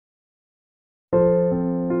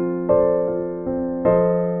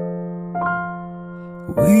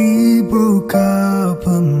We broke up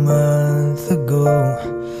a month ago.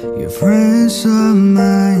 Your friends are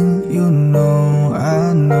mine, you know.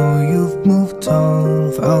 I know you've moved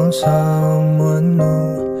on, found someone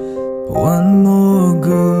new. But one more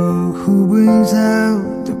girl who brings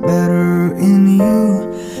out the better in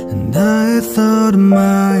you. And I thought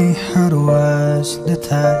my heart was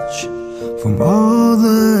detached from all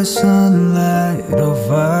the sunlight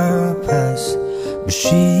of our past. But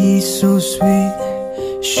she's so sweet,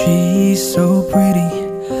 she's so pretty.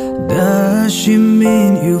 Does she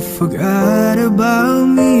mean you forgot about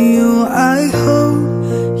me? Oh, I hope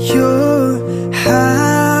you're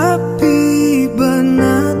happy, but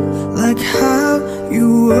not like how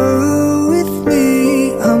you were with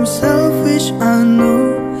me. I'm selfish, I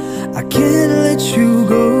know, I can't let you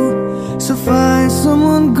go. So find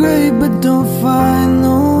someone great, but don't find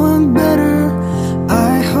no one better.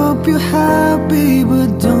 I hope you're happy,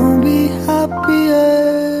 but don't be happier.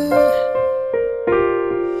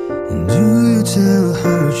 And do you tell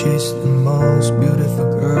her she's the most beautiful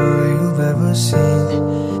girl you've ever seen?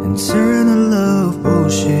 And turn a love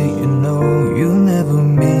bullshit you know you never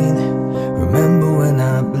mean. Remember when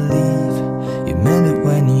I believe you meant it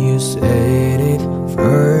when you said it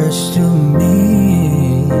first to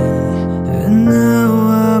me. And now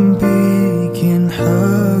I'm picking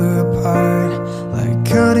her apart, like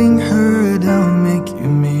cutting her down,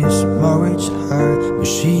 making me small each heart. But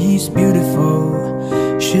she's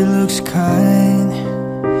beautiful, she looks kind,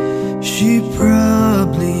 she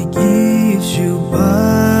probably gives you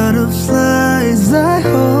butterflies. I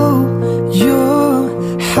hope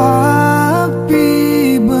you're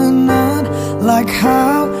happy, but not like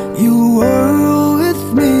how you were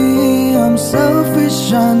with me. I'm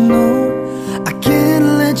selfish, I know, I can't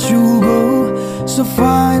let you go. So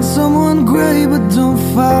find someone great, but don't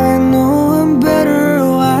find no one better.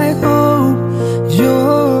 Oh, I hope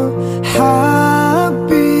you're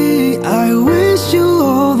happy. I wish you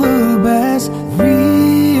all the best.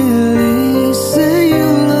 Really say you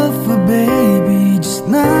love her, baby, just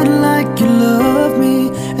not like you love me.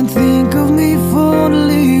 And think of me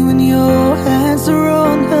fondly when your hands are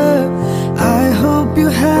on her. I hope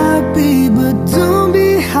you're happy, but don't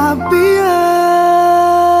be happier.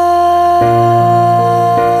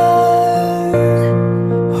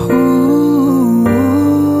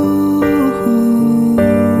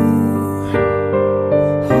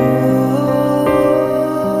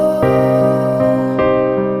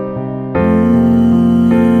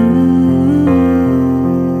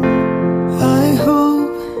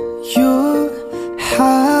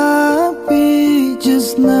 Happy,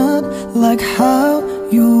 just not like how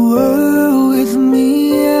you were with me.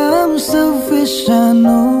 I'm selfish, I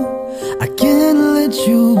know, I can't let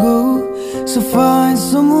you go. So find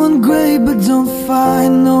someone great, but don't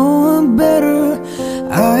find no one better.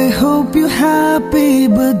 I hope you're happy,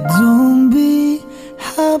 but don't be